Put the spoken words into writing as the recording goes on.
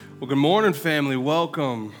Well, good morning, family.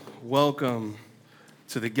 Welcome. Welcome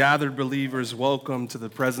to the gathered believers. Welcome to the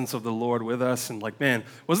presence of the Lord with us. And man,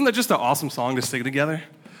 wasn't that just an awesome song to sing together?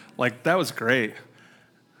 That was great.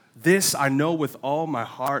 This I know with all my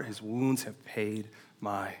heart, his wounds have paid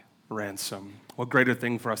my ransom. What greater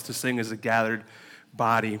thing for us to sing as a gathered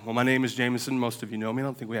body? Well, my name is Jameson. Most of you know me. I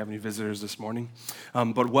don't think we have any visitors this morning.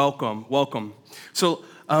 But welcome. So,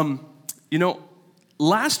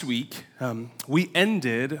 last week, we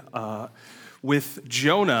ended with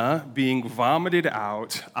Jonah being vomited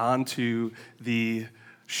out onto the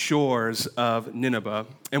shores of Nineveh.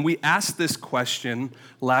 And we asked this question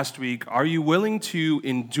last week: are you willing to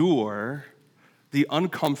endure the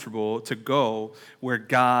uncomfortable to go where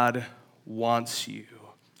God wants you?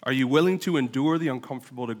 Are you willing to endure the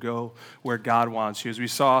uncomfortable to go where God wants you? As we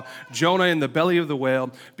saw Jonah in the belly of the whale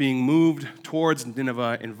being moved towards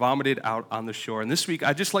Nineveh and vomited out on the shore. And this week,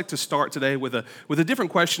 I'd just like to start today with a different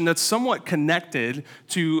question that's somewhat connected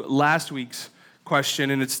to last week's question,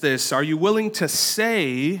 and it's this: are you willing to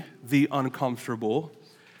say the uncomfortable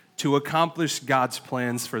to accomplish God's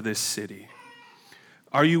plans for this city?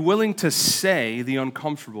 Are you willing to say the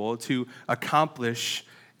uncomfortable to accomplish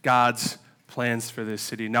God's plans for this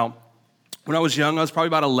city? Now, when I was young, I was probably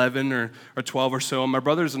about 11 or 12 or so, and my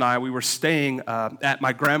brothers and I, we were staying at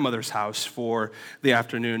my grandmother's house for the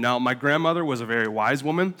afternoon. Now, my grandmother was a very wise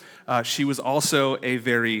woman. She was also a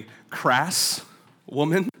very crass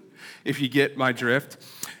woman, if you get my drift.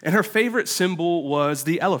 And her favorite symbol was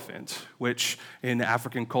the elephant, which in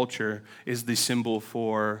African culture is the symbol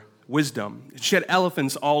for wisdom. She had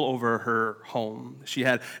elephants all over her home. She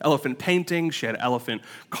had elephant paintings, she had elephant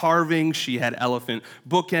carving, she had elephant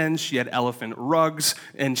bookends, she had elephant rugs,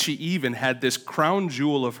 and she even had this crown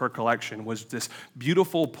jewel of her collection was this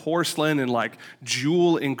beautiful porcelain and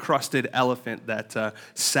jewel-encrusted elephant that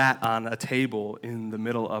sat on a table in the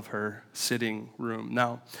middle of her sitting room.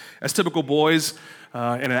 Now, as typical boys, in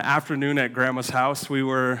an afternoon at Grandma's house, we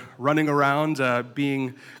were running around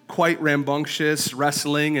being quite rambunctious,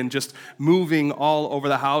 wrestling, and just moving all over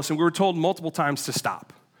the house. And we were told multiple times to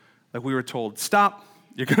stop. We were told, stop,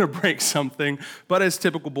 you're going to break something. But as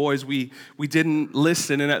typical boys, we didn't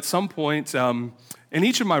listen. And at some point, and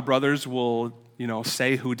each of my brothers will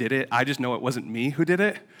say who did it. I just know it wasn't me who did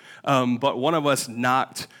it. But one of us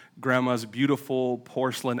knocked Grandma's beautiful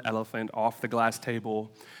porcelain elephant off the glass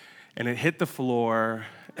table, and it hit the floor,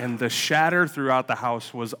 and the shatter throughout the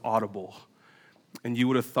house was audible. And you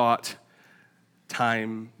would have thought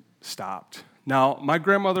time stopped. Now, my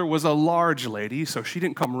grandmother was a large lady, so she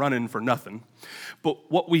didn't come running for nothing. But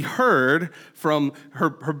what we heard from her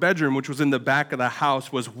bedroom, which was in the back of the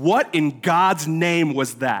house, was, "What in God's name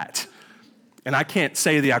was that?" And I can't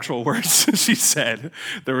say the actual words she said.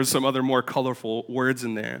 There were some other more colorful words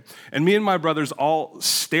in there. And me and my brothers all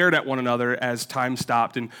stared at one another as time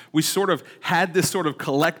stopped, and we sort of had this sort of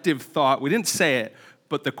collective thought. We didn't say it,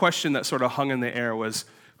 but the question that sort of hung in the air was,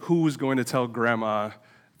 who's going to tell Grandma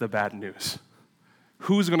the bad news?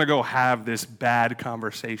 Who's going to go have this bad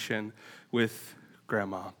conversation with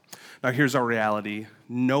Grandma? Now, here's our reality.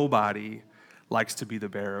 Nobody likes to be the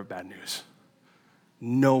bearer of bad news.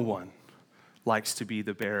 No one likes to be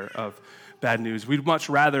the bearer of bad news. We'd much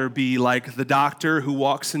rather be like the doctor who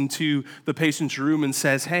walks into the patient's room and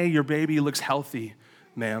says, "Hey, your baby looks healthy,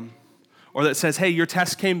 ma'am." Or that says, "Hey, your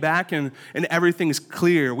test came back and everything's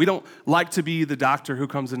clear." We don't like to be the doctor who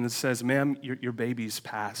comes in and says, "Ma'am, your baby's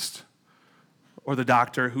passed." Or the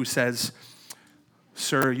doctor who says,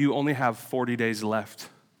 "Sir, you only have 40 days left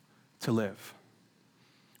to live."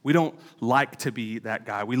 We don't like to be that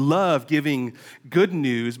guy. We love giving good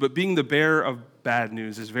news, but being the bearer of bad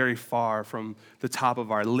news is very far from the top of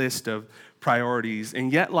our list of priorities.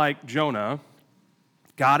 And yet, like Jonah,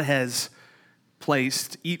 God has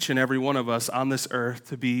placed each and every one of us on this earth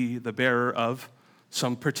to be the bearer of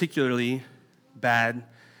some particularly bad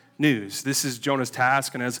news. This is Jonah's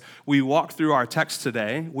task, and as we walk through our text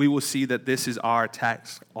today, we will see that this is our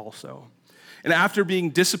task also. And after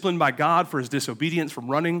being disciplined by God for his disobedience,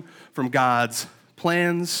 from running from God's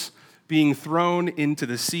plans, being thrown into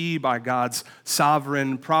the sea by God's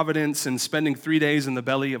sovereign providence, and spending 3 days in the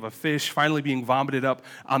belly of a fish, finally being vomited up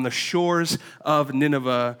on the shores of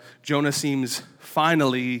Nineveh, Jonah seems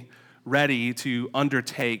finally ready to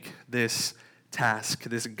undertake this task,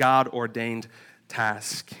 this God-ordained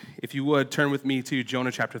task. If you would, turn with me to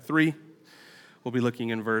Jonah chapter 3. We'll be looking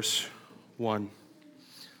in verse 1.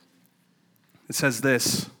 It says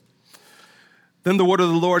this: Then the word of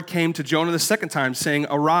the Lord came to Jonah the second time, saying,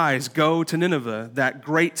 "Arise, go to Nineveh, that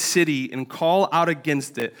great city, and call out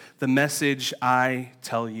against it the message I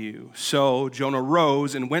tell you." So Jonah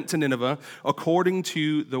rose and went to Nineveh according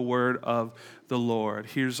to the word of the Lord.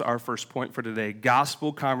 Here's our first point for today.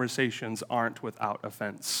 Gospel conversations aren't without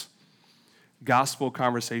offense. Gospel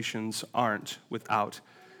conversations aren't without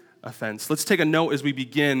offense. Let's take a note as we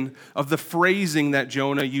begin of the phrasing that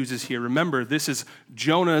Jonah uses here. Remember, this is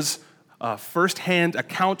Jonah's first-hand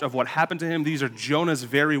account of what happened to him. These are Jonah's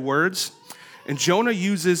very words. And Jonah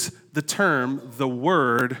uses the term, the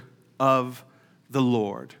word of the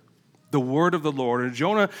Lord. The word of the Lord. And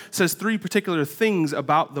Jonah says three particular things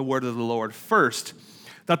about the word of the Lord. First,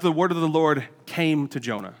 that the word of the Lord came to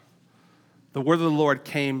Jonah. The word of the Lord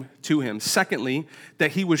came to him. Secondly,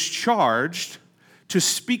 that he was charged to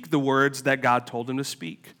speak the words that God told him to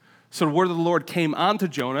speak. So the word of the Lord came onto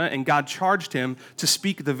Jonah, and God charged him to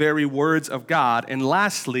speak the very words of God. And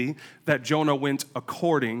lastly, that Jonah went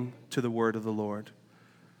according to the word of the Lord.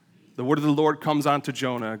 The word of the Lord comes onto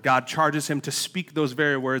Jonah. God charges him to speak those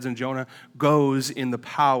very words, and Jonah goes in the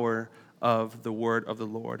power of the word of the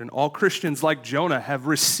Lord. And all Christians, like Jonah, have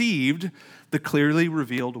received the clearly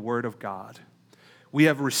revealed word of God. We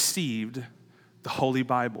have received the Holy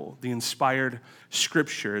Bible, the inspired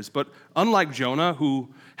scriptures. But unlike Jonah,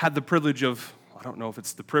 who had the privilege of, I don't know if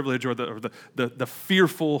it's the privilege or the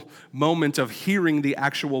fearful moment of hearing the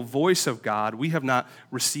actual voice of God, we have not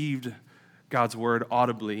received God's word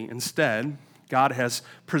audibly. Instead, God has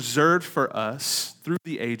preserved for us through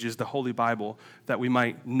the ages the Holy Bible that we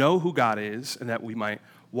might know who God is and that we might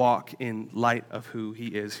walk in light of who he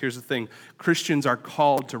is. Here's the thing. Christians are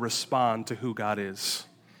called to respond to who God is,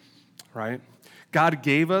 right? God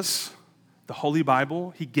gave us the Holy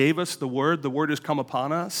Bible. He gave us the Word. The Word has come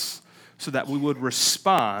upon us so that we would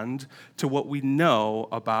respond to what we know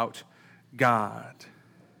about God.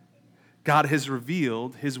 God has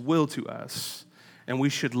revealed his will to us, and we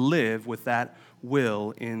should live with that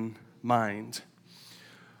will in mind.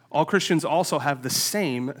 All Christians also have the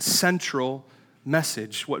same central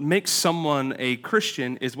message. What makes someone a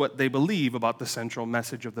Christian is what they believe about the central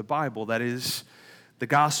message of the Bible. That is the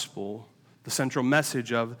gospel, the central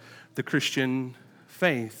message of the Christian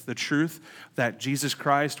faith, the truth that Jesus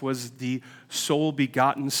Christ was the sole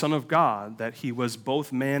begotten Son of God, that he was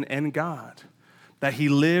both man and God, that he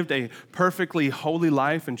lived a perfectly holy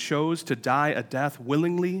life and chose to die a death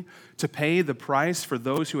willingly to pay the price for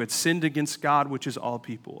those who had sinned against God, which is all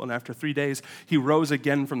people. And after 3 days, he rose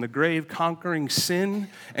again from the grave, conquering sin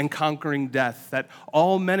and conquering death, that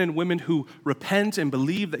all men and women who repent and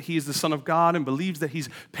believe that he is the Son of God and believes that he's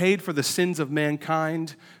paid for the sins of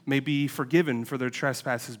mankind may be forgiven for their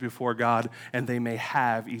trespasses before God, and they may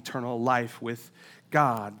have eternal life with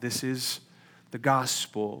God. This is the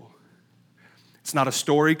gospel. It's not a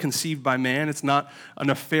story conceived by man. It's not a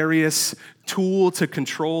nefarious tool to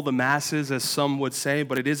control the masses, as some would say,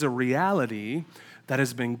 but it is a reality that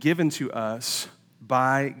has been given to us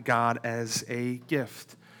by God as a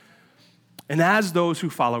gift. And as those who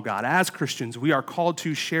follow God, as Christians, we are called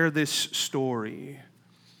to share this story,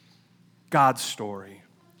 God's story.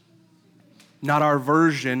 Not our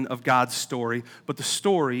version of God's story, but the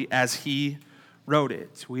story as he wrote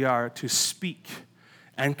it. We are to speak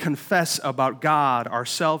and confess about God,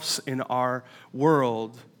 ourselves, in our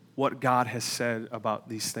world, what God has said about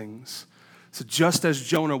these things. So just as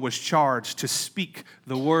Jonah was charged to speak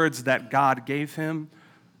the words that God gave him,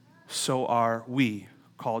 so are we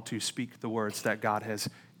called to speak the words that God has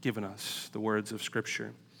given us, the words of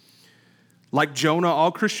Scripture. Like Jonah,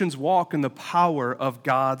 all Christians walk in the power of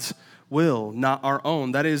God's will, not our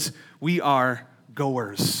own. That is, we are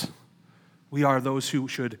goers. We are those who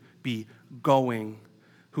should be going,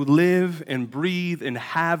 who live and breathe and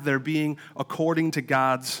have their being according to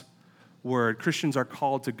God's word. Christians are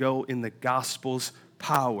called to go in the gospel's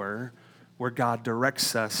power where God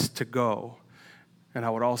directs us to go. And I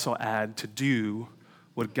would also add to do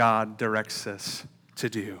what God directs us to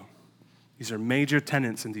do. These are major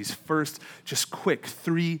tenets in these first, just quick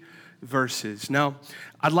 3 verses. Now,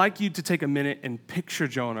 I'd like you to take a minute and picture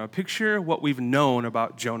Jonah. Picture what we've known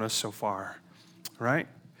about Jonah so far, right?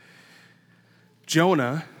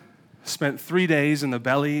 Jonah spent 3 days in the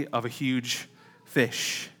belly of a huge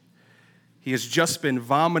fish. He has just been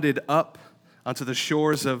vomited up onto the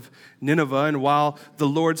shores of Nineveh, and while the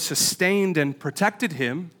Lord sustained and protected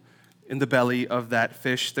him in the belly of that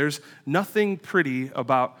fish, there's nothing pretty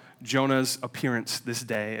about Jonah's appearance this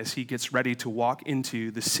day as he gets ready to walk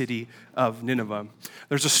into the city of Nineveh.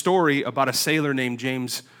 There's a story about a sailor named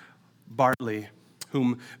James Bartley,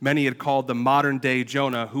 whom many had called the modern-day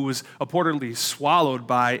Jonah, who was reportedly swallowed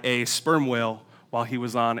by a sperm whale while he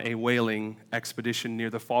was on a whaling expedition near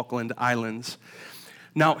the Falkland Islands.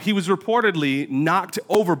 Now, he was reportedly knocked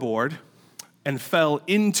overboard and fell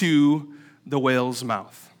into the whale's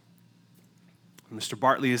mouth. Mr.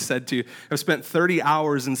 Bartley is said to have spent 30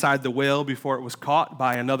 hours inside the whale before it was caught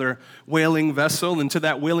by another whaling vessel. And to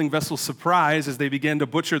that whaling vessel's surprise, as they began to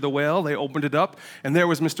butcher the whale, they opened it up, and there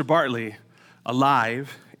was Mr. Bartley,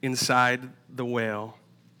 alive inside the whale.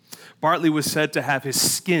 Bartley was said to have his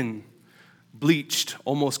skin bleached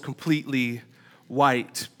almost completely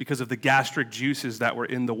white because of the gastric juices that were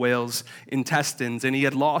in the whale's intestines, and he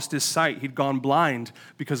had lost his sight. He'd gone blind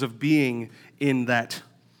because of being in that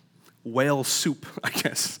whale soup, I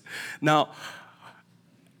guess. Now,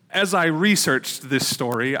 as I researched this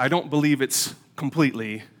story, I don't believe it's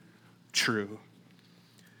completely true.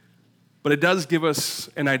 But it does give us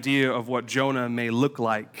an idea of what Jonah may look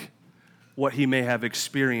like, what he may have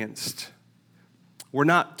experienced. We're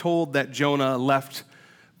not told that Jonah left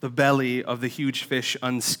the belly of the huge fish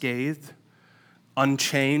unscathed,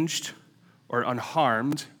 unchanged, or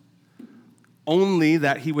unharmed, only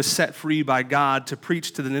that he was set free by God to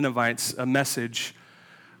preach to the Ninevites a message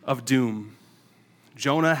of doom.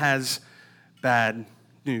 Jonah has bad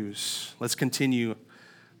news. Let's continue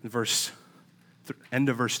in end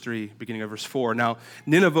of verse 3, beginning of verse 4. Now,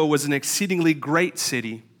 Nineveh was an exceedingly great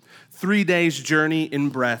city, 3 days' journey in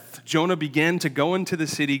breadth. Jonah began to go into the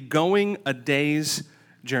city, going a day's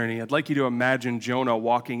journey. I'd like you to imagine Jonah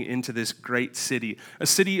walking into this great city, a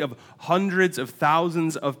city of hundreds of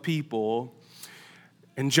thousands of people.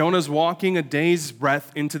 And Jonah's walking a day's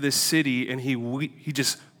breadth into this city, and he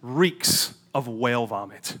just reeks of whale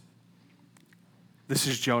vomit. This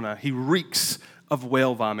is Jonah. He reeks of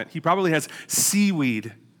whale vomit. He probably has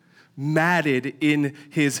seaweed matted in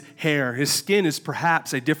his hair. His skin is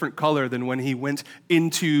perhaps a different color than when he went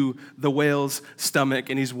into the whale's stomach,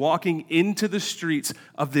 and he's walking into the streets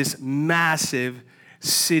of this massive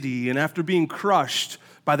city. And after being crushed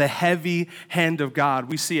by the heavy hand of God,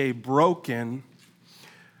 we see a broken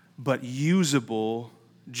but usable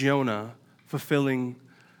Jonah fulfilling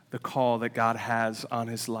the call that God has on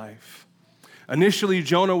his life. Initially,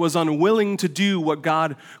 Jonah was unwilling to do what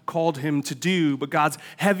God called him to do, but God's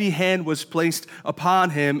heavy hand was placed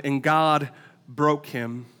upon him, and God broke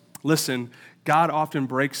him. Listen, God often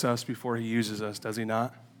breaks us before he uses us, does he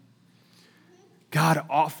not? God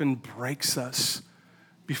often breaks us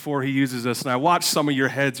before he uses us. And I watch some of your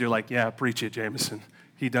heads, you're like, yeah, preach it, Jameson.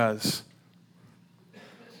 He does.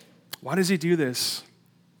 Why does he do this?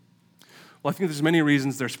 Well, I think there's many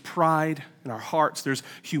reasons. There's pride in our hearts. There's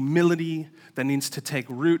humility that needs to take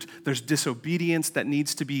root. There's disobedience that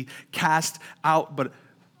needs to be cast out. But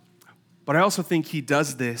I also think he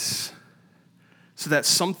does this so that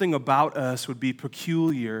something about us would be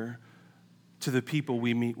peculiar to the people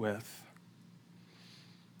we meet with.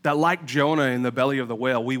 That like Jonah in the belly of the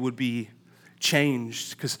whale, we would be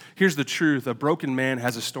changed. Because here's the truth. A broken man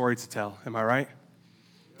has a story to tell. Am I right?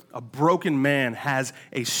 A broken man has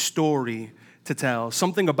a story to tell.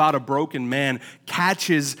 Something about a broken man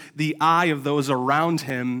catches the eye of those around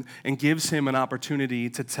him and gives him an opportunity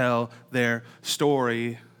to tell their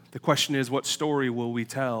story. The question is, what story will we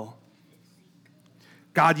tell?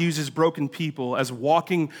 God uses broken people as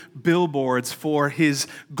walking billboards for his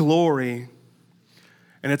glory.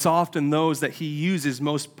 And it's often those that he uses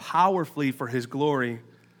most powerfully for his glory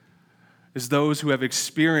is those who have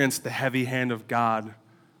experienced the heavy hand of God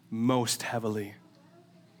most heavily.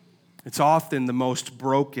 It's often the most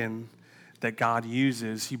broken that God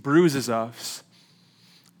uses. He bruises us,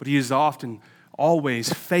 but he is often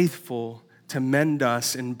always faithful to mend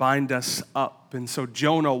us and bind us up. And so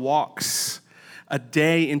Jonah walks a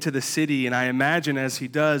day into the city, and I imagine as he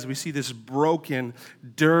does, we see this broken,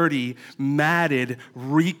 dirty, matted,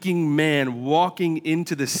 reeking man walking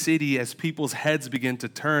into the city as people's heads begin to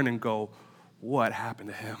turn and go, what happened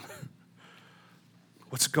to him?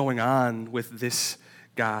 What's going on with this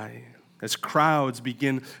guy? As crowds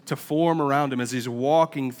begin to form around him as he's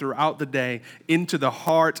walking throughout the day into the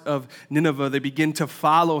heart of Nineveh, they begin to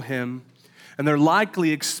follow him, and they're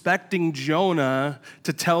likely expecting Jonah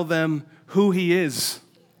to tell them who he is,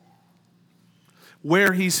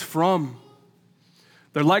 where he's from.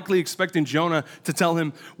 They're likely expecting Jonah to tell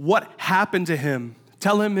him what happened to him,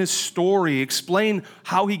 tell him his story, explain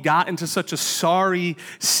how he got into such a sorry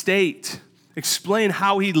state. Explain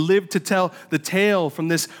how he lived to tell the tale from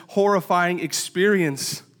this horrifying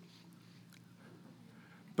experience.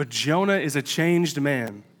 But Jonah is a changed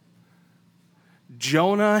man.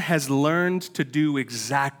 Jonah has learned to do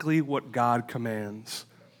exactly what God commands.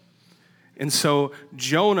 And so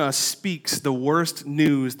Jonah speaks the worst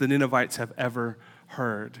news the Ninevites have ever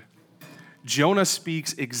heard. Jonah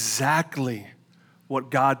speaks exactly what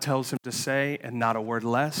God tells him to say, and not a word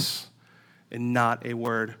less, and not a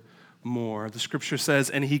word more. The scripture says,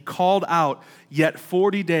 and he called out, yet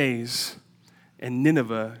 40 days, and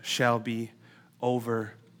Nineveh shall be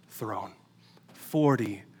overthrown.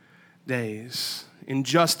 40 days. In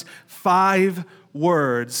just 5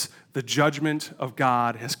 words, the judgment of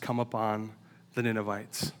God has come upon the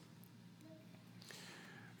Ninevites.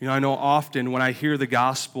 I know often when I hear the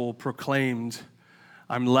gospel proclaimed,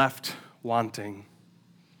 I'm left wanting.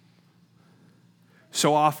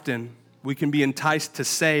 So often we can be enticed to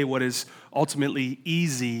say what is ultimately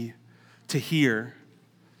easy to hear,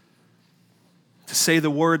 to say the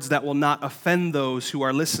words that will not offend those who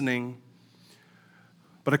are listening.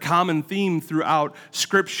 But a common theme throughout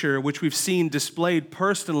Scripture, which we've seen displayed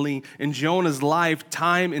personally in Jonah's life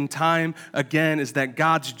time and time again, is that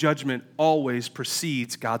God's judgment always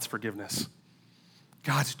precedes God's forgiveness.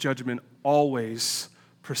 God's judgment always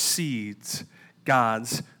precedes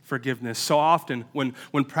God's forgiveness. So often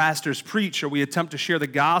when pastors preach or we attempt to share the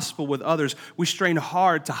gospel with others, we strain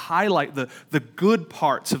hard to highlight the good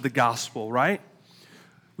parts of the gospel, right?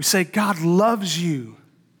 We say, God loves you.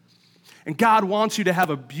 And God wants you to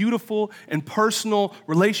have a beautiful and personal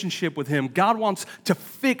relationship with Him. God wants to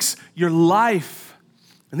fix your life.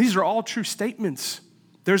 And these are all true statements.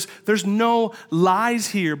 There's no lies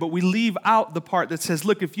here, but we leave out the part that says,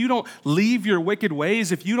 look, if you don't leave your wicked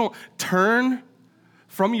ways, if you don't turn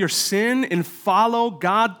from your sin and follow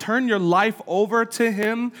God, turn your life over to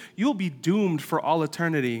Him, you'll be doomed for all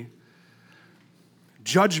eternity.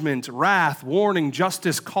 Judgment, wrath, warning,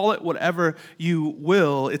 justice, call it whatever you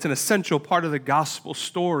will. It's an essential part of the gospel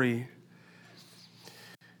story.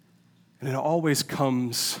 And it always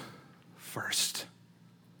comes first.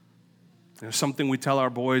 Something we tell our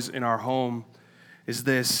boys in our home is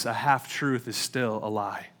this: a half-truth is still a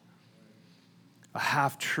lie. A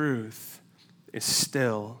half-truth is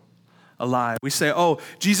still alive. We say, oh,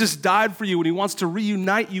 Jesus died for you and He wants to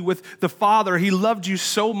reunite you with the Father. He loved you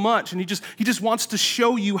so much and He just wants to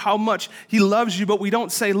show you how much He loves you. But we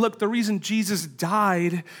don't say, look, the reason Jesus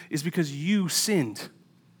died is because you sinned.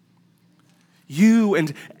 You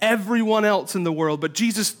and everyone else in the world. But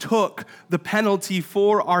Jesus took the penalty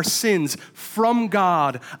for our sins from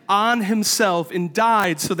God on Himself and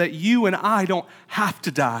died so that you and I don't have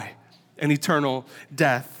to die an eternal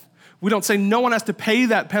death. We don't say no one has to pay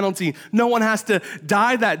that penalty. No one has to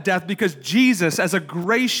die that death because Jesus, as a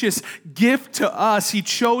gracious gift to us, He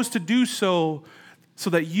chose to do so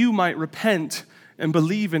that you might repent and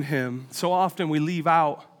believe in Him. So often we leave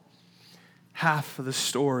out half of the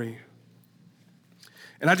story.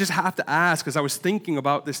 And I just have to ask, as I was thinking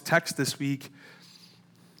about this text this week,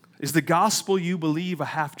 is the gospel you believe a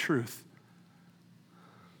half-truth?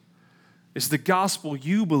 Is the gospel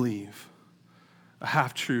you believe a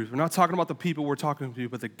half-truth? We're not talking about the people we're talking to,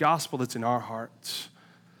 but the gospel that's in our hearts.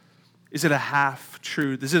 Is it a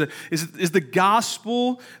half-truth? Is the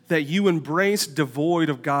gospel that you embrace devoid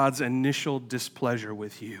of God's initial displeasure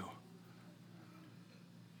with you?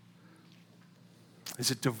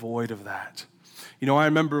 Is it devoid of that? I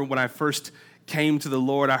remember when I first came to the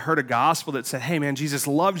Lord, I heard a gospel that said, hey man, Jesus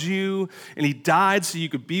loves you and He died so you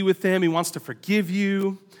could be with Him. He wants to forgive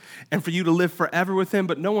you and for you to live forever with Him.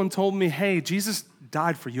 But no one told me, hey, Jesus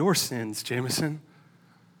died for your sins, Jameson.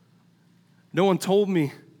 No one told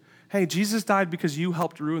me, hey, Jesus died because you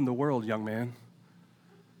helped ruin the world, young man.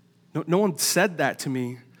 No one said that to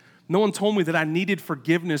me. No one told me that I needed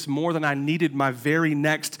forgiveness more than I needed my very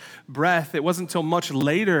next breath. It wasn't until much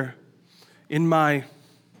later in my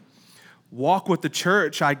walk with the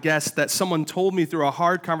church, I guess, that someone told me through a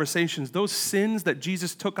hard conversations, those sins that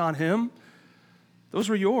Jesus took on Him, those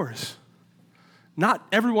were yours. Not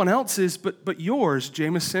everyone else's, but yours,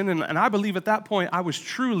 Jameson. And I believe at that point I was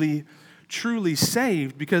truly, truly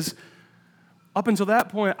saved, because up until that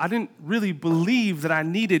point, I didn't really believe that I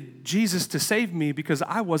needed Jesus to save me because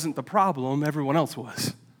I wasn't the problem, everyone else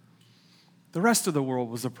was. The rest of the world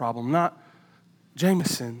was the problem, not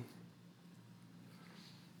Jameson.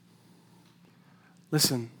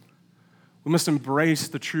 Listen, we must embrace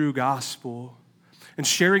the true gospel. And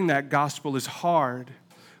sharing that gospel is hard,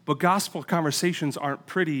 but gospel conversations aren't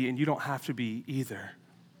pretty, and you don't have to be either.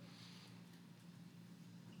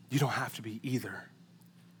 You don't have to be either.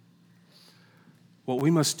 What we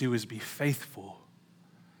must do is be faithful.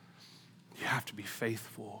 You have to be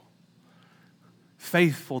faithful.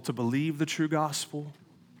 Faithful to believe the true gospel,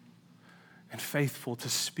 and faithful to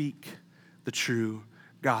speak the true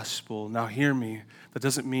gospel. Now hear me, that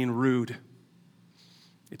doesn't mean rude.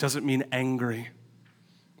 It doesn't mean angry.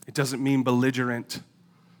 It doesn't mean belligerent,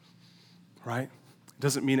 right? It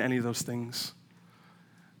doesn't mean any of those things.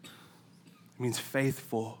 It means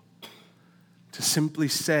faithful. To simply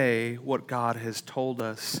say what God has told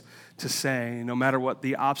us to say, no matter what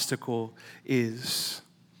the obstacle is.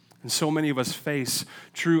 And so many of us face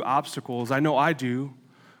true obstacles. I know I do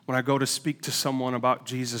when I go to speak to someone about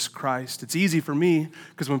Jesus Christ. It's easy for me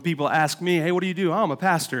because when people ask me, hey, what do you do? Oh, I'm a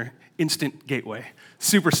pastor. Instant gateway.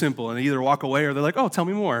 Super simple. And they either walk away or they're like, oh, tell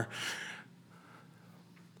me more.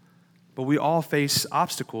 But we all face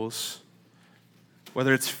obstacles,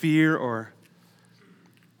 whether it's fear or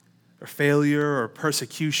failure or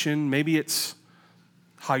persecution. Maybe it's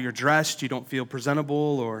how you're dressed, you don't feel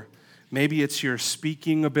presentable, or maybe it's your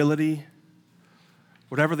speaking ability.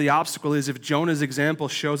 Whatever the obstacle is, if Jonah's example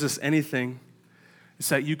shows us anything, it's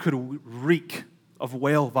that you could reek of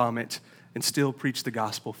whale vomit and still preach the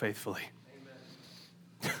gospel faithfully.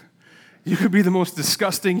 Amen. You could be the most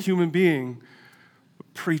disgusting human being,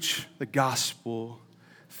 but preach the gospel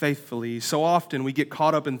faithfully. So often we get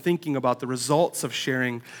caught up in thinking about the results of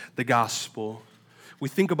sharing the gospel. We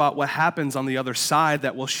think about what happens on the other side,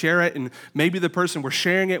 that we'll share it, and maybe the person we're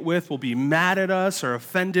sharing it with will be mad at us or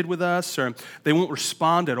offended with us, or they won't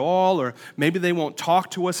respond at all, or maybe they won't talk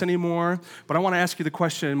to us anymore. But I want to ask you the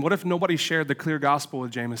question, what if nobody shared the clear gospel with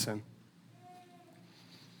Jameson?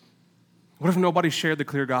 What if nobody shared the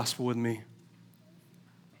clear gospel with me?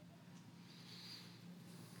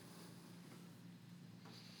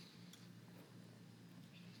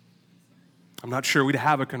 I'm not sure we'd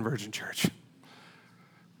have a Convergent Church.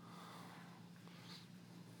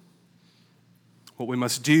 What we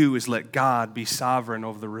must do is let God be sovereign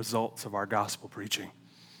over the results of our gospel preaching.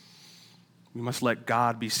 We must let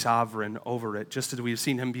God be sovereign over it, just as we've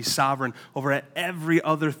seen him be sovereign over every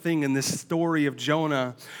other thing in this story of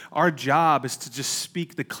Jonah. Our job is to just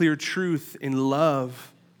speak the clear truth in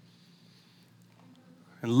love.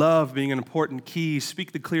 And love being an important key.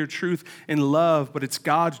 Speak the clear truth in love, but it's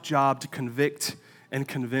God's job to convict and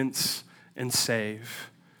convince and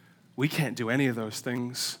save. We can't do any of those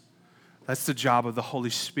things. That's the job of the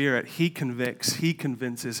Holy Spirit. He convicts, he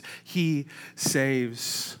convinces, he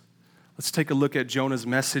saves. Let's take a look at Jonah's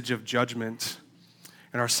message of judgment.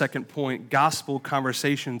 And our second point, gospel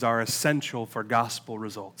conversations are essential for gospel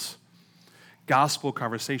results. Gospel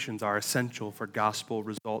conversations are essential for gospel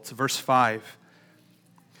results. Verse 5.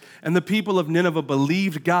 And the people of Nineveh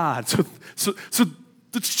believed God. So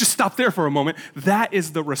let's just stop there for a moment. That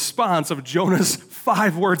is the response of Jonah's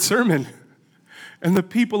 5-word sermon. And the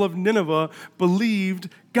people of Nineveh believed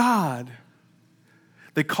God.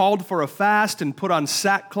 They called for a fast and put on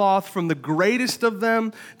sackcloth from the greatest of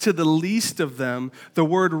them to the least of them. The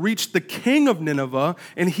word reached the king of Nineveh,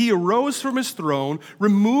 and he arose from his throne,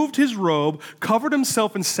 removed his robe, covered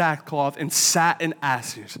himself in sackcloth, and sat in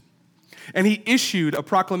ashes. And he issued a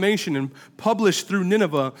proclamation and published through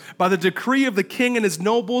Nineveh, by the decree of the king and his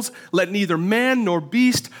nobles, let neither man nor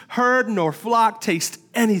beast, herd nor flock taste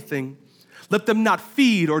anything. Let them not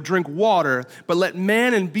feed or drink water, but let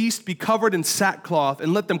man and beast be covered in sackcloth,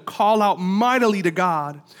 and let them call out mightily to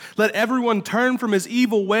God. Let everyone turn from his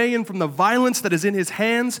evil way and from the violence that is in his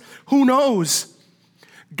hands. Who knows?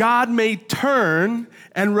 God may turn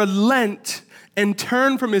and relent and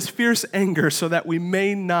turn from his fierce anger so that we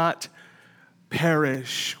may not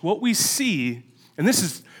perish. What we see, and this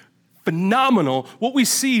is phenomenal, what we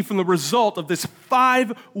see from the result of this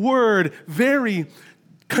 5-word, very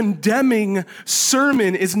condemning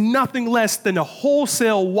sermon is nothing less than a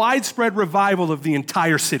wholesale, widespread revival of the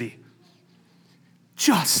entire city.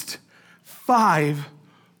 Just 5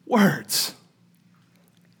 words.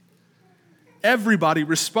 Everybody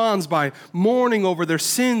responds by mourning over their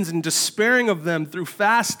sins and despairing of them through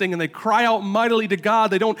fasting, and they cry out mightily to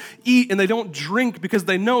God. They don't eat and they don't drink because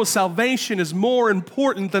they know salvation is more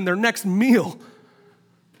important than their next meal.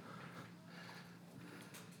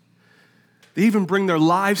 They even bring their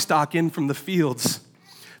livestock in from the fields.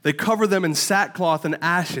 They cover them in sackcloth and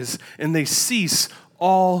ashes, and they cease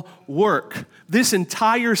all work. This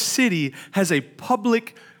entire city has a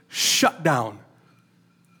public shutdown.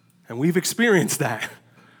 And we've experienced that.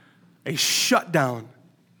 A shutdown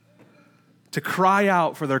to cry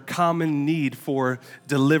out for their common need for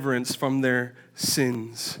deliverance from their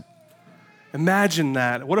sins. Imagine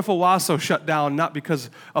that. What if Owasso shut down not because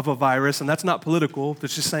of a virus, and that's not political,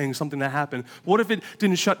 that's just saying something that happened. What if it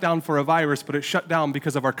didn't shut down for a virus, but it shut down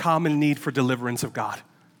because of our common need for deliverance of God?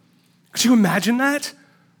 Could you imagine that?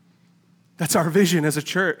 That's our vision as a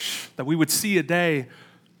church, that we would see a day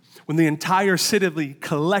when the entire city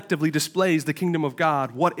collectively displays the kingdom of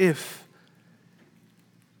God. What if?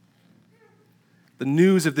 The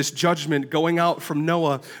news of this judgment going out from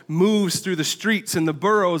Noah moves through the streets and the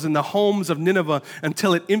boroughs and the homes of Nineveh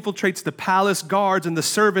until it infiltrates the palace guards and the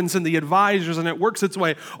servants and the advisors, and it works its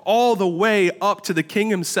way all the way up to the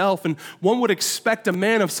king himself. And one would expect a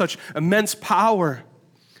man of such immense power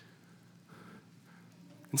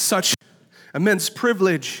and such immense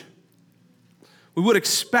privilege, we would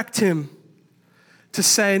expect him to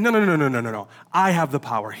say, no, I have the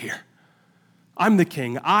power here. I'm the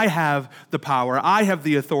king. I have the power. I have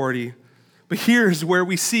the authority. But here's where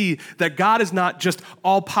we see that God is not just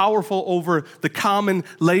all powerful over the common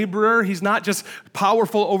laborer. He's not just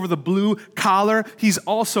powerful over the blue collar. He's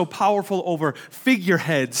also powerful over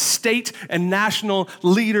figureheads, state and national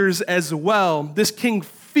leaders as well. This king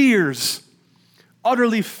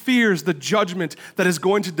utterly fears the judgment that is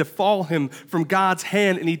going to befall him from God's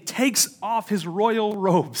hand, and he takes off his royal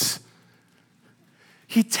robes.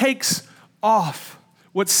 He takes off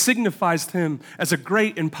what signifies him as a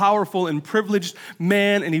great and powerful and privileged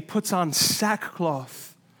man, and he puts on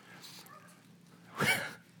sackcloth.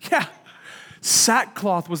 Yeah,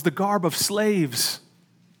 sackcloth was the garb of slaves.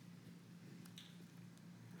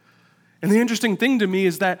 And the interesting thing to me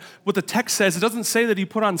is that what the text says, it doesn't say that he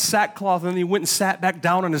put on sackcloth and then he went and sat back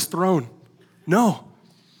down on his throne. No,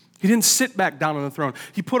 he didn't sit back down on the throne.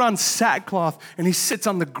 He put on sackcloth and he sits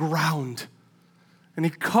on the ground and he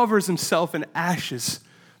covers himself in ashes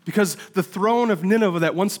because the throne of Nineveh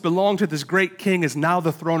that once belonged to this great king is now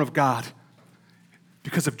the throne of God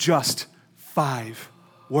because of just 5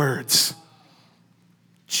 words.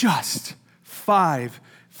 Just 5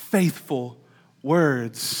 faithful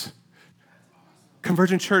words.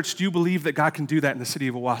 Convergent Church, do you believe that God can do that in the city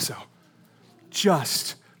of Owasso?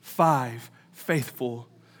 Just 5 faithful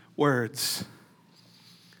words.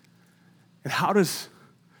 And how does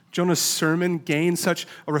Jonah's sermon gain such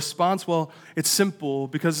a response? Well, it's simple,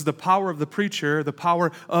 because the power of the preacher, the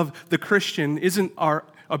power of the Christian isn't our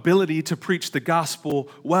ability to preach the gospel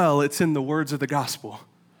well, it's in the words of the gospel.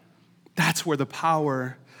 That's where the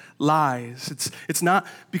power lies. It's not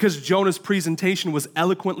because Jonah's presentation was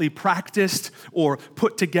eloquently practiced or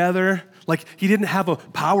put together, like he didn't have a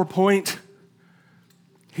PowerPoint.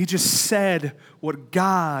 He just said what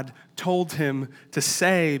God told him to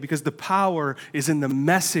say, because the power is in the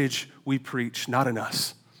message we preach, not in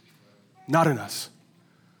us. Not in us.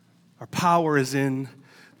 Our power is in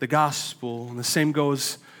the gospel, and the same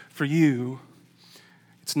goes for you.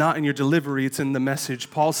 It's not in your delivery, it's in the message.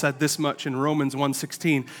 Paul said this much in Romans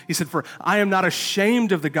 1:16. He said, "For I am not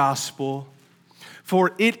ashamed of the gospel,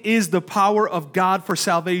 for it is the power of God for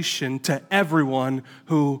salvation to everyone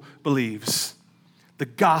who believes." The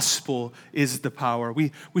gospel is the power.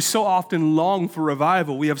 We so often long for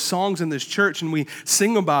revival. We have songs in this church and we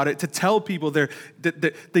sing about it to tell people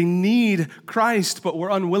that they need Christ, but we're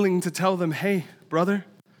unwilling to tell them, hey, brother,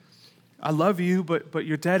 I love you, but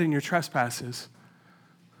you're dead in your trespasses.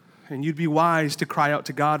 And you'd be wise to cry out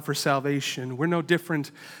to God for salvation. We're no different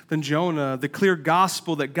than Jonah. The clear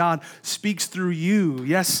gospel that God speaks through you,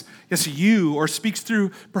 yes, you, or speaks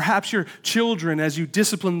through perhaps your children as you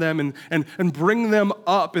discipline them and bring them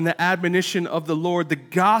up in the admonition of the Lord. The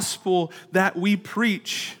gospel that we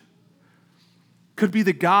preach could be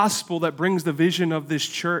the gospel that brings the vision of this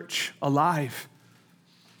church alive.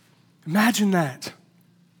 Imagine that.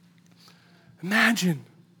 Imagine.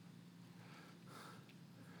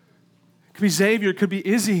 It could be Xavier, it could be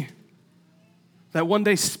Izzy, that one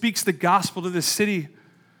day speaks the gospel to this city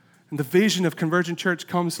and the vision of Convergent Church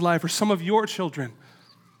comes to life, or some of your children.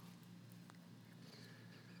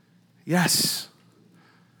 Yes,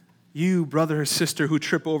 you, brother or sister, who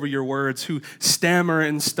trip over your words, who stammer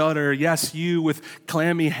and stutter. Yes, you with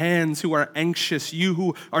clammy hands who are anxious. You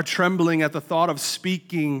who are trembling at the thought of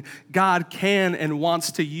speaking. God can and wants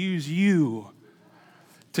to use you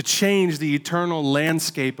to change the eternal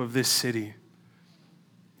landscape of this city.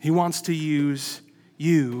 He wants to use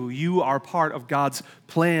you. You are part of God's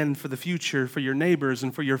plan for the future, for your neighbors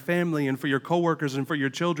and for your family and for your coworkers and for your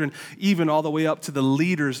children, even all the way up to the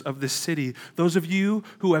leaders of this city. Those of you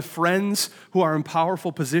who have friends who are in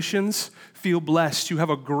powerful positions, feel blessed. You have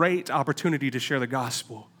a great opportunity to share the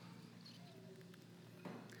gospel.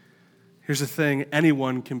 Here's the thing,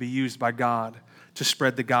 anyone can be used by God to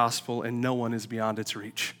spread the gospel, and no one is beyond its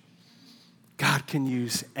reach. God can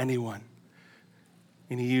use anyone.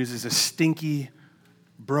 And he uses a stinky,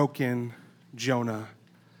 broken Jonah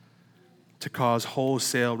to cause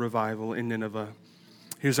wholesale revival in Nineveh.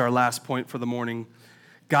 Here's our last point for the morning.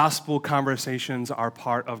 Gospel conversations are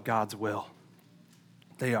part of God's will.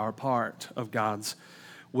 They are part of God's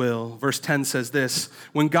will. Verse 10 says this,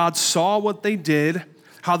 "When God saw what they did,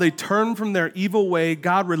 how they turned from their evil way,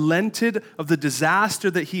 God relented of the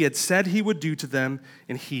disaster that he had said he would do to them,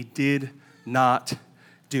 and he did not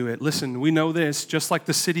do it. Listen, we know this, just like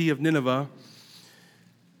the city of Nineveh,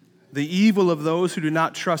 the evil of those who do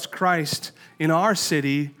not trust Christ in our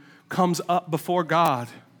city comes up before God.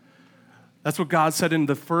 That's what God said in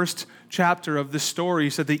the first chapter of this story. He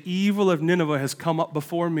said, the evil of Nineveh has come up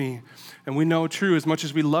before me. And we know true, as much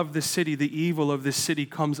as we love this city, the evil of this city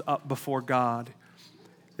comes up before God.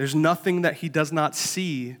 There's nothing that he does not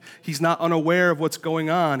see. He's not unaware of what's going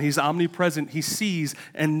on. He's omnipresent. He sees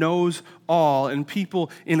and knows all. And people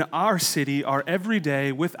in our city are every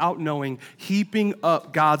day, without knowing, heaping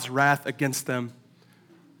up God's wrath against them.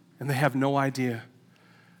 And they have no idea.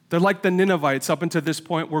 They're like the Ninevites up until this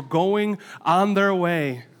point. We're going on their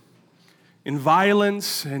way in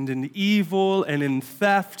violence and in evil and in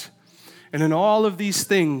theft and in all of these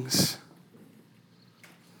things.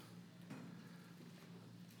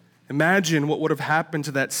 Imagine what would have happened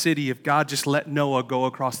to that city if God just let Noah go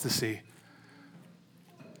across the sea.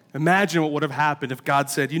 Imagine what would have happened if God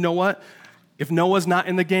said, you know what? If Noah's not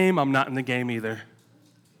in the game, I'm not in the game either.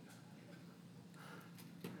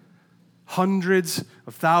 Hundreds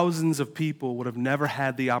of thousands of people would have never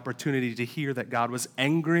had the opportunity to hear that God was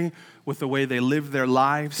angry with the way they lived their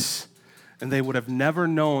lives, and they would have never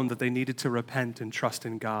known that they needed to repent and trust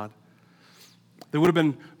in God. They would have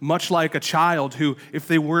been much like a child who, if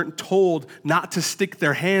they weren't told not to stick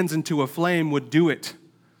their hands into a flame, would do it.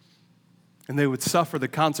 And they would suffer the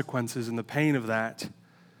consequences and the pain of that.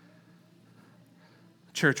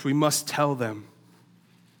 Church, we must tell them.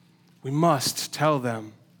 We must tell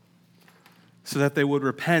them so that they would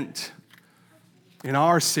repent in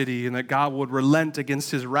our city and that God would relent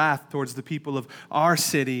against his wrath towards the people of our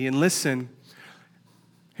city. And listen,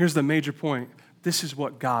 here's the major point. This is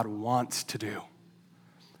what God wants to do.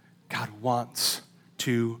 God wants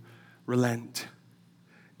to relent.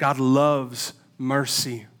 God loves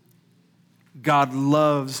mercy. God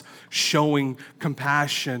loves showing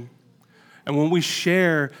compassion. And when we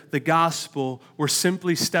share the gospel, we're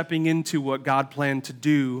simply stepping into what God planned to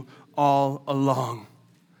do all along,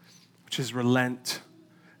 which is relent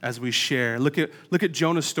as we share. Look at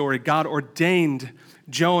Jonah's story. God ordained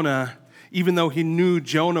Jonah, even though he knew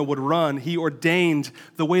Jonah would run, he ordained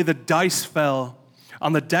the way the dice fell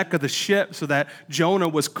on the deck of the ship so that Jonah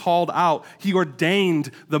was called out. He ordained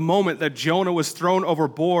the moment that Jonah was thrown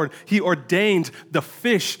overboard. He ordained the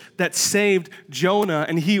fish that saved Jonah,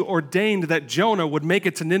 and he ordained that Jonah would make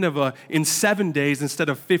it to Nineveh in 7 days instead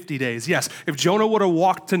of 50 days. Yes, if Jonah would have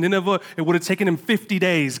walked to Nineveh, it would have taken him 50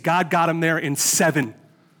 days. God got him there in 7.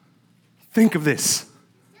 Think of this.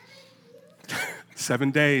 7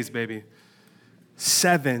 days, baby.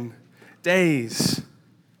 7 days.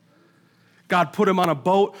 God put him on a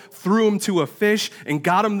boat, threw him to a fish, and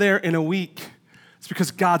got him there in a week. It's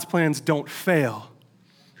because God's plans don't fail.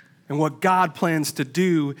 And what God plans to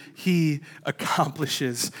do, he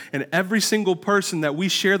accomplishes. And every single person that we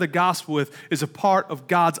share the gospel with is a part of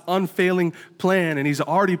God's unfailing plan. And he's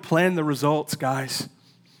already planned the results, guys.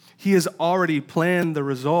 He has already planned the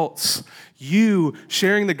results. You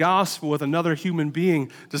sharing the gospel with another human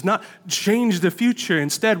being does not change the future.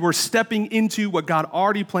 Instead, we're stepping into what God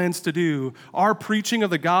already plans to do. Our preaching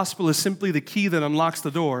of the gospel is simply the key that unlocks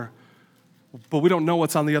the door, but we don't know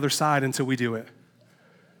what's on the other side until we do it.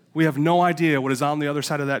 We have no idea what is on the other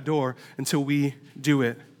side of that door until we do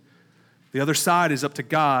it. The other side is up to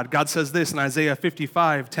God. God says this in Isaiah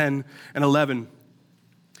 55, 10 and 11.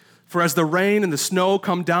 For as the rain and the snow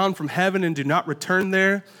come down from heaven and do not return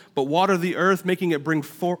there, but water the earth, making it bring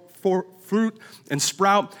fruit and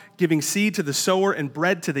sprout, giving seed to the sower and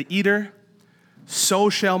bread to the eater, so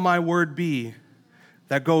shall my word be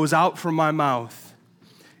that goes out from my mouth.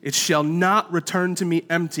 It shall not return to me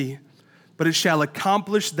empty, but it shall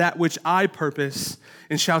accomplish that which I purpose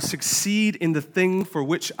and shall succeed in the thing for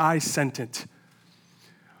which I sent it.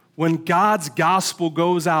 When God's gospel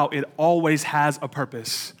goes out, it always has a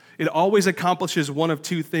purpose. It always accomplishes one of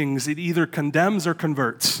two things. It either condemns or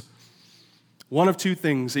converts. One of two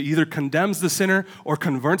things. It either condemns the sinner or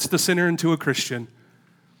converts the sinner into a Christian.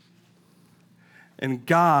 And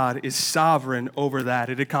God is sovereign over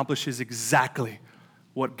that. It accomplishes exactly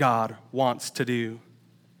what God wants to do.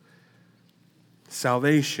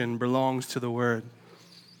 Salvation belongs to the Word.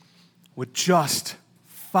 With just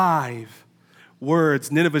 5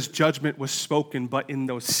 words, Nineveh's judgment was spoken, but in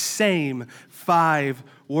those same 5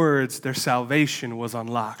 words, their salvation was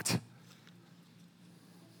unlocked.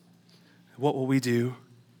 What will we do?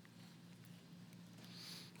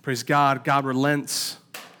 Praise God, God relents.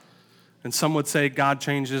 And some would say God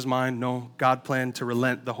changed his mind. No, God planned to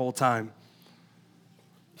relent the whole time.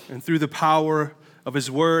 And through the power of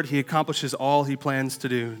his word, he accomplishes all he plans to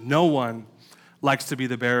do. No one likes to be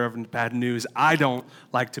the bearer of bad news. I don't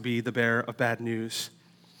like to be the bearer of bad news.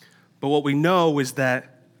 But what we know is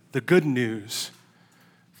that the good news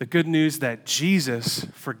that Jesus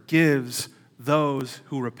forgives those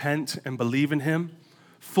who repent and believe in him,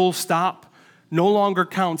 full stop, no longer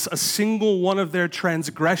counts a single one of their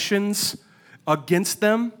transgressions against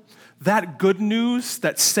them. That good news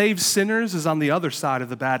that saves sinners is on the other side of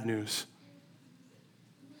the bad news.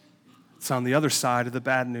 It's on the other side of the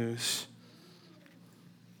bad news.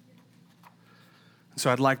 So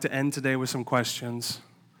I'd like to end today with some questions,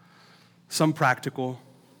 some practical,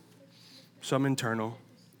 some internal.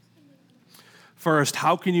 First,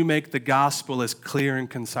 how can you make the gospel as clear and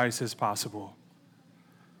concise as possible?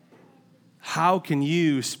 How can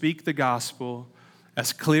you speak the gospel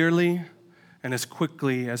as clearly and as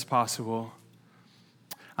quickly as possible?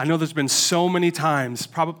 I know there's been so many times,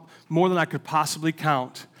 probably more than I could possibly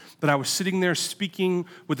count, that I was sitting there speaking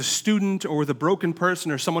with a student or with a broken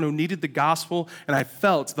person or someone who needed the gospel, and I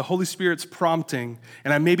felt the Holy Spirit's prompting,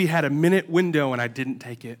 and I maybe had a minute window and I didn't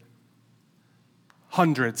take it.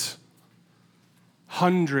 Hundreds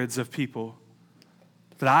of people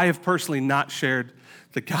that I have personally not shared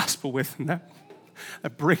the gospel with, and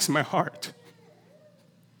that breaks my heart.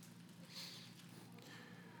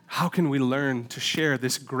 How can we learn to share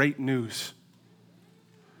this great news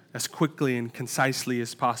as quickly and concisely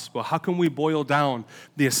as possible? How can we boil down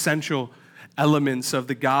the essential elements of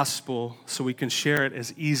the gospel so we can share it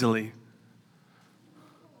as easily?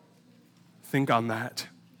 Think on that.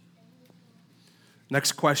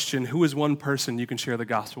 Next question, who is one person you can share the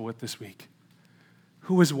gospel with this week?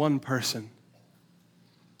 Who is one person?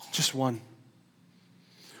 Just one.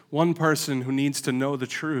 One person who needs to know the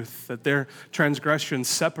truth, that their transgressions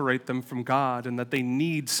separate them from God and that they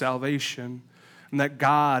need salvation and that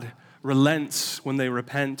God relents when they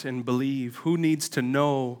repent and believe. Who needs to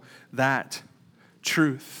know that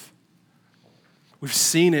truth? We've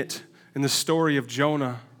seen it in the story of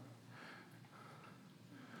Jonah.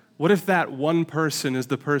 What if that one person is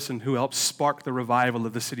the person who helped spark the revival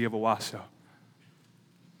of the city of Owasso?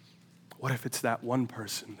 What if it's that one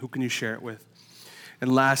person? Who can you share it with?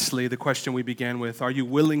 And lastly, the question we began with, are you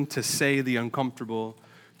willing to say the uncomfortable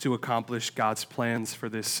to accomplish God's plans for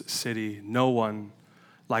this city? No one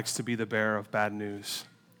likes to be the bearer of bad news.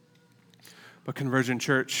 But Convergent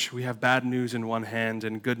Church, we have bad news in one hand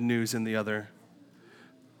and good news in the other.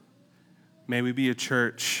 May we be a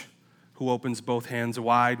church who opens both hands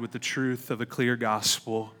wide with the truth of a clear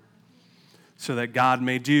gospel so that God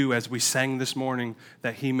may do, as we sang this morning,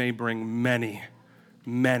 that he may bring many,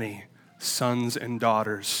 many sons and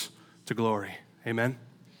daughters to glory. Amen?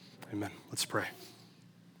 Amen. Let's pray.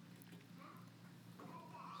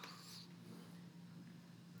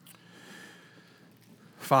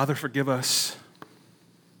 Father, forgive us.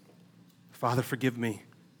 Father, forgive me.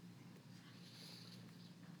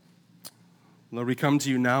 Lord, we come to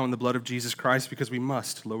you now in the blood of Jesus Christ because we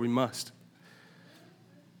must. Lord, we must.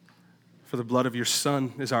 For the blood of your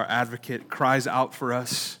Son is our advocate, cries out for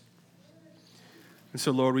us. And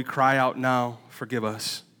so, Lord, we cry out now, forgive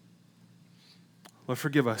us. Lord,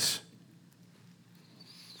 forgive us.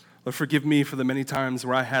 Lord, forgive me for the many times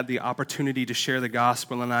where I had the opportunity to share the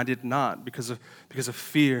gospel and I did not because of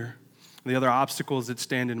fear and the other obstacles that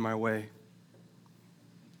stand in my way.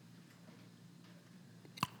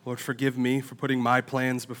 Lord, forgive me for putting my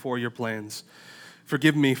plans before your plans.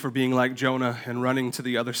 Forgive me for being like Jonah and running to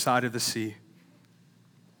the other side of the sea.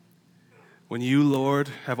 When you, Lord,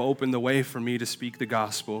 have opened the way for me to speak the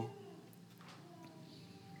gospel.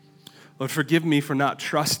 Lord, forgive me for not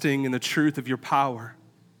trusting in the truth of your power.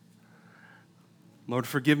 Lord,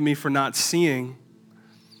 forgive me for not seeing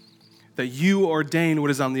that you ordain what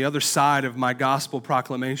is on the other side of my gospel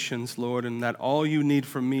proclamations, Lord, and that all you need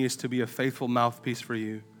from me is to be a faithful mouthpiece for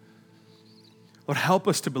you. Lord, help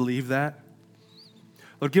us to believe that.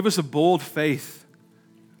 Lord, give us a bold faith,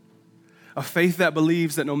 a faith that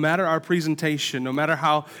believes that no matter our presentation, no matter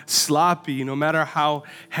how sloppy, no matter how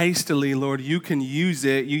hastily, Lord, you can use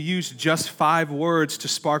it. You use just 5 words to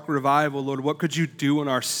spark revival, Lord. What could you do in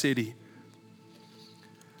our city?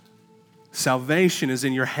 Salvation is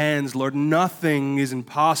in your hands, Lord. Nothing is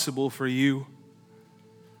impossible for you.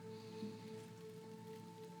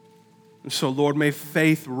 And so, Lord, may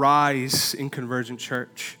faith rise in Convergent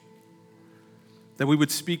Church, that we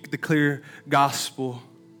would speak the clear gospel,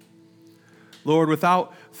 Lord,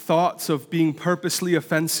 without thoughts of being purposely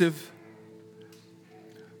offensive,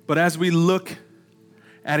 but as we look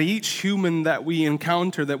at each human that we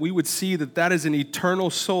encounter, that we would see that that is an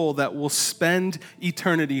eternal soul that will spend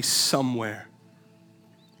eternity somewhere.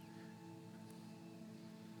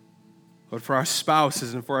 Lord, for our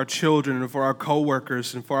spouses and for our children and for our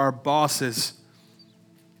coworkers and for our bosses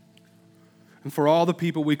and for all the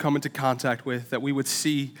people we come into contact with, that we would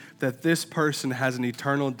see that this person has an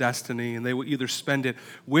eternal destiny, and they will either spend it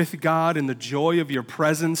with God in the joy of your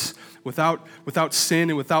presence, without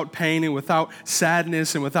sin and without pain and without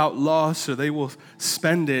sadness and without loss, or they will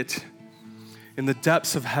spend it in the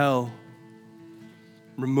depths of hell,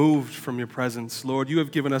 removed from your presence. Lord, you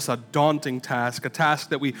have given us a daunting task, a task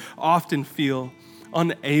that we often feel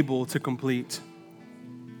unable to complete.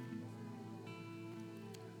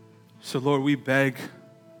 So, Lord, we beg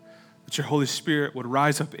that your Holy Spirit would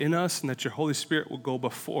rise up in us and that your Holy Spirit would go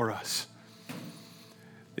before us,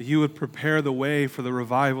 that you would prepare the way for the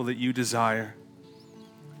revival that you desire,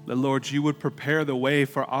 that, Lord, you would prepare the way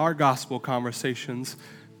for our gospel conversations,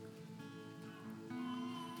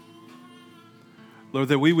 Lord,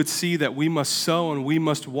 that we would see that we must sow and we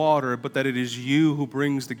must water, but that it is you who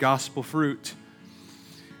brings the gospel fruit,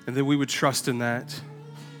 and that we would trust in that.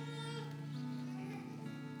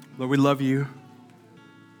 Lord, we love you.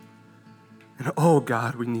 And oh,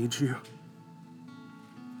 God, we need you.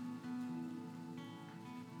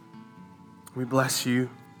 We bless you.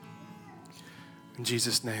 In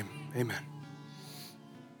Jesus' name, amen.